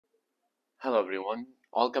Hello everyone,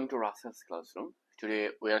 welcome to Rashel's classroom. Today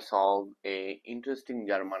we are solve a interesting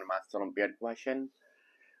German maths olympiad question,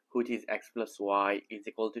 which is x plus y is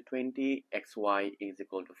equal to 20, xy is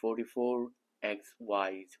equal to 44,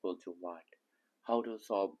 xy is equal to what? How to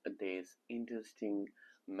solve this interesting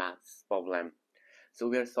maths problem? So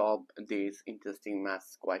we are solve this interesting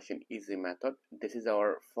maths question easy method. This is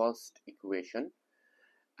our first equation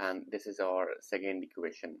and this is our second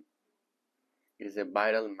equation. It is a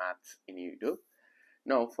viral maths in YouTube.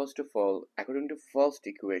 Now, first of all, according to first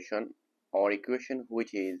equation or equation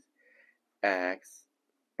which is x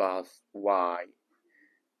plus y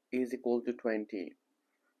is equal to 20.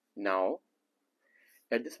 Now,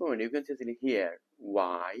 at this moment, you can see here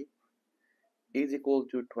y is equal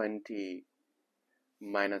to 20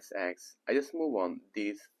 minus x. I just move on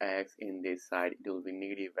this x in this side, it will be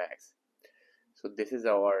negative x. So this is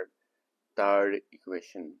our third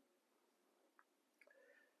equation.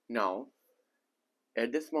 Now,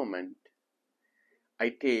 at this moment, I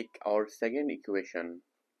take our second equation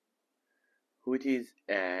which is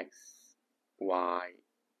x, y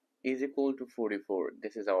is equal to 44.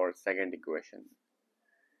 This is our second equation.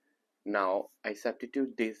 Now I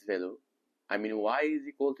substitute this value. Y is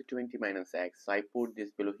equal to 20 minus x. So I put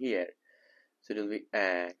this value here. So it will be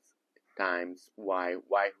x times y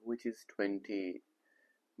which is 20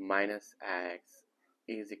 minus x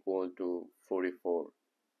is equal to 44.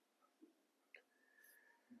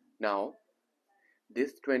 Now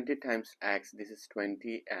this 20 times x, this is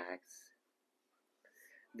 20x.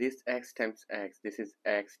 This x times x, this is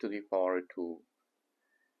x to the power 2,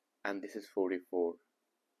 and this is 44.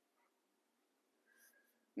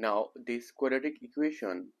 Now this quadratic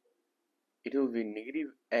equation, it will be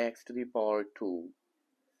negative x to the power 2,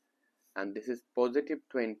 and this is positive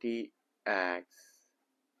 20x,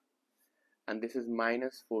 and this is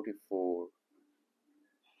minus 44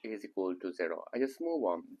 is equal to 0. I just move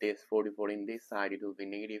on this 44 in this side, it will be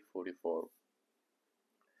negative 44.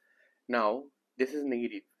 Now this is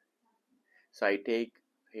negative, so I take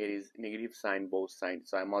here is negative sign both sides,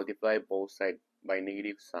 so I multiply both sides by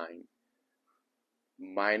negative sign.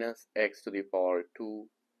 Minus x to the power 2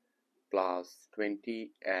 plus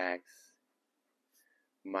 20x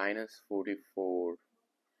minus 44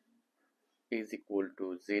 is equal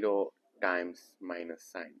to 0 times minus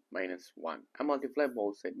sign, minus 1. I multiply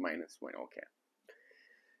both sides minus 1, okay.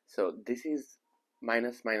 So this is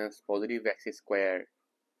minus minus positive x square,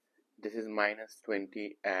 this is minus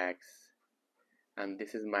 20x, and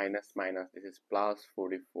this is minus minus, this is plus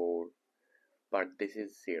 44, but this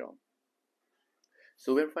is 0.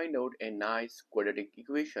 So we'll find out a nice quadratic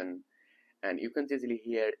equation, and you can easily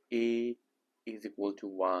here a is equal to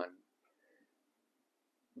 1,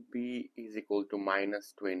 b is equal to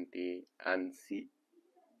minus 20, and c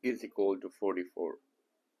is equal to 44.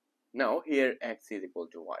 Now here x is equal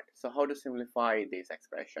to what? So how to simplify this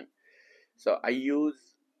expression? So I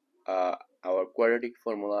use our quadratic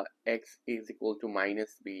formula, x is equal to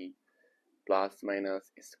minus b plus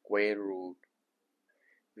minus square root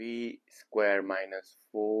v square minus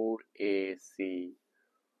 4ac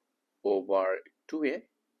over 2a.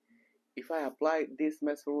 If I apply this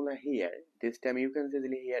math formula here, this time you can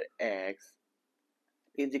easily here x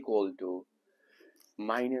is equal to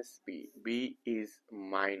minus b is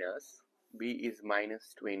minus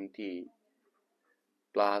 20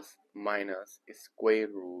 plus minus square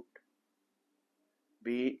root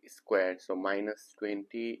b squared, so minus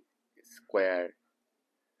 20 square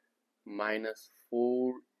minus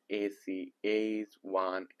 4ac, a is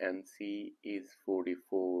 1 and c is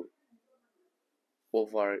 44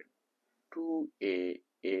 over 2a,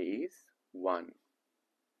 a is 1.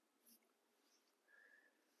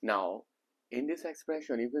 Now in this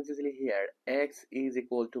expression you can easily here x is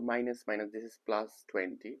equal to minus minus, this is plus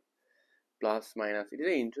 20 plus minus, it is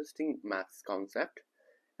an interesting maths concept,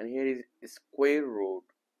 and here is square root,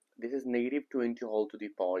 this is negative 20 whole to the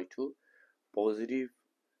power 2, positive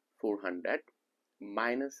 400,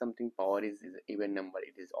 minus something power is even number,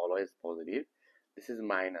 it is always positive, this is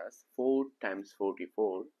minus 4 times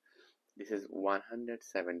 44, this is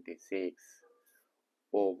 176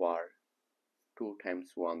 over 2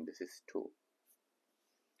 times 1, this is 2.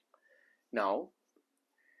 Now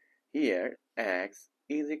here x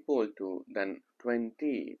is equal to then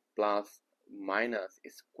 20 plus minus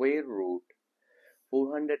square root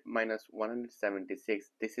 400 minus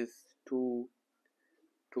 176, this is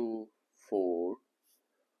 224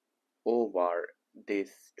 over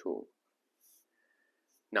this 2.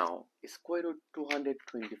 Now square root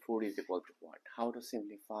 224 is equal to what? How to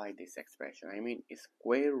simplify this expression?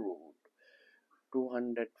 Square root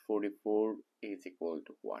 244 is equal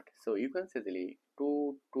to what? So you can say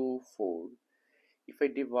 224 if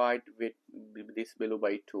I divide with this below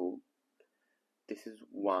by 2, this is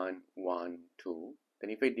 1, 1, 2. Then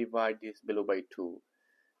if I divide this below by 2,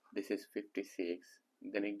 this is 56.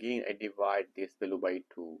 Then again I divide this below by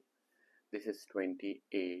 2, this is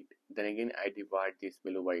 28. Then again I divide this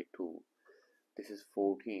below by 2, this is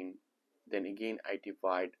 14. Then again I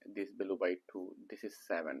divide this below by 2, this is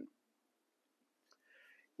 7.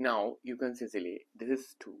 Now you can see easily, this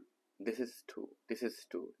is 2, this is 2, this is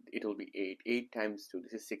 2, it will be 8. 8 times 2,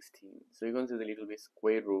 this is 16. So you can see easily it will be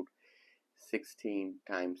square root 16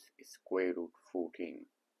 times square root 14.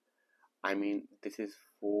 I mean, this is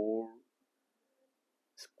 4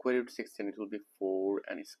 square root 16, it will be 4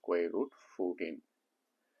 and square root 14.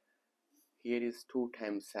 Here is 2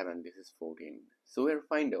 times 7, this is 14. So we'll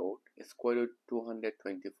find out square root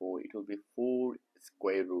 224, it will be 4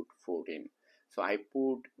 square root 14. So I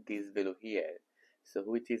put this value here. So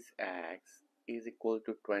which is x is equal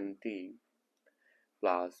to 20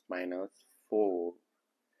 plus minus 4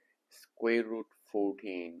 square root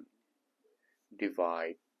 14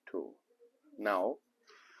 divide 2. Now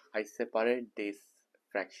I separate this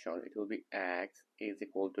fraction. It will be x is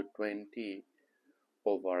equal to 20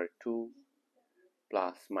 over 2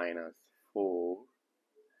 plus minus 4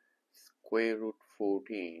 square root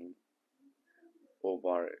 14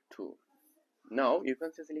 over 2. Now you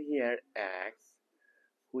can see here x,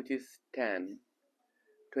 which is 10,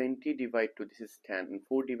 20 divide 2, this is 10, and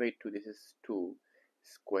 4 divide 2, this is 2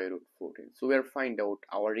 square root 14. So we will find out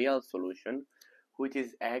our real solution, which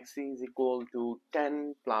is x is equal to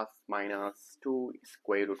 10 plus minus 2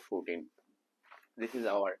 square root 14. This is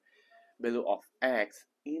our value of x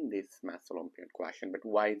in this math Olympiad question, but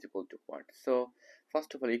y is equal to what? So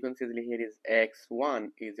first of all, you can see here is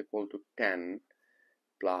x1 is equal to 10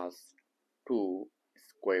 plus 2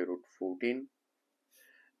 square root 14,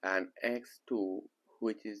 and x2,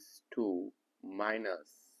 which is 2 minus,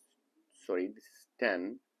 sorry, this is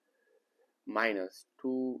 10 minus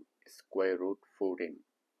 2 square root 14.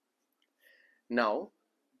 Now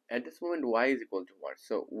at this moment y is equal to what?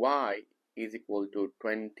 So y is equal to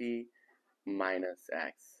 20 minus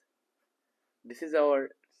x. This is our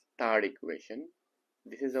third equation.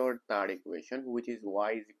 This is our third equation, which is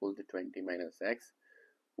y is equal to 20 minus x.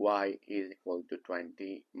 Y is equal to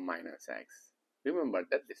 20 minus x. Remember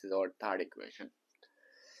that this is our third equation.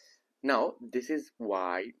 Now this is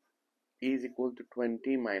y is equal to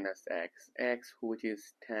 20 minus x. X, which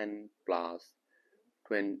is 10 plus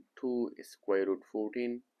 22 square root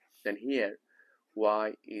 14. Then here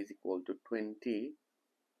y is equal to 20,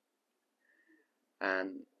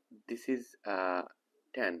 and this is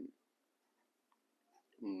 10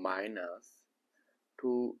 minus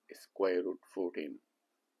 2 square root 14.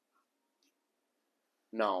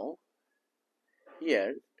 Now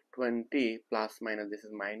here 20 plus minus, this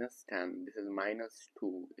is minus 10, this is minus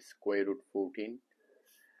 2 square root 14,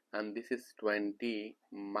 and this is 20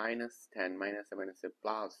 minus 10 minus a minus a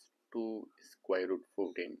plus 2 square root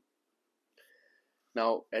 14.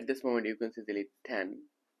 Now at this moment you can see the 10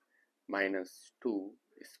 minus 2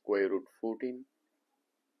 square root 14,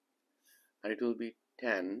 and it will be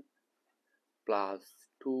 10 plus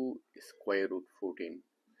 2 square root 14.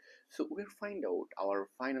 So we'll find out our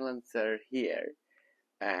final answer here,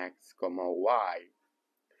 x comma y,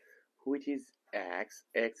 which is x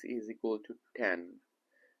is equal to 10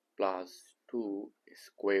 plus 2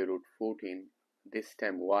 square root 14. This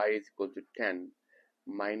time y is equal to 10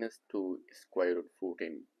 minus 2 square root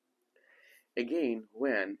 14. Again,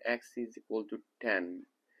 when x is equal to 10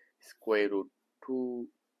 square root 2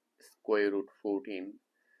 square root 14,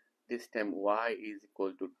 this time y is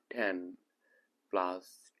equal to 10 plus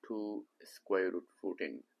 2 square root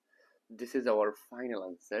 14. This is our final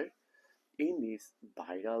answer in this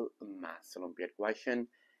viral maths Olympiad question,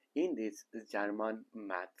 in this German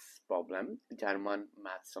maths problem, German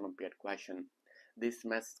maths Olympiad question, this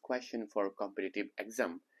maths question for competitive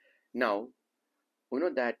exam. Now we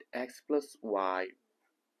know that x plus y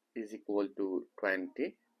is equal to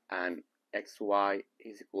 20 and xy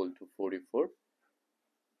is equal to 44.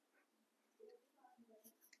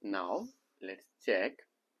 Now let's check,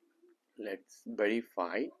 let's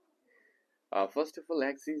verify. First of all,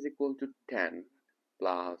 x is equal to 10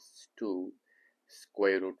 plus 2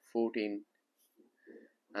 square root 14,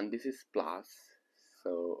 and this is plus,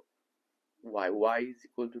 so y is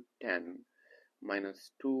equal to 10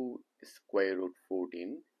 minus 2 square root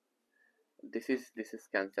 14. This is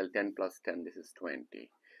cancelled, 10 plus 10, this is 20.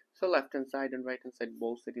 So left hand side and right hand side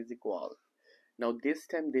both it is equal. Now this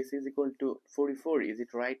time this is equal to 44, is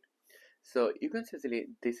it right? So you can say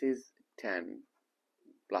this is 10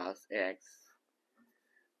 plus x,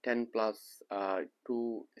 10 plus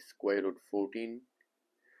 2 square root 14,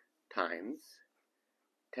 times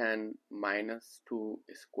 10 minus 2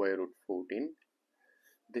 square root 14.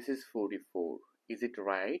 This is 44. Is it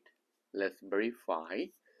right? Let's verify.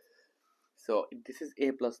 So this is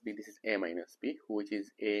a plus b, this is a minus b, which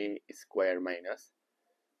is a square minus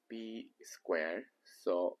b square.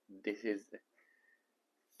 So this is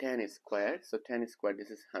 10 square. So 10 square, this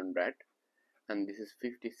is 100, and this is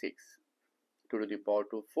 56. 2 to the power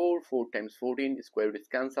 2, 4. 4 times 14, square root is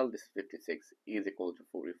cancelled. This is 56 is equal to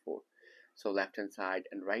 44. So left hand side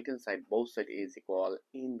and right hand side, both side is equal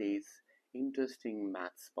in this interesting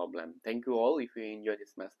maths problem. Thank you all. If you enjoy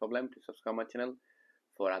this maths problem, to subscribe my channel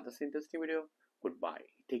for other interesting video. Goodbye.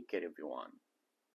 Take care everyone.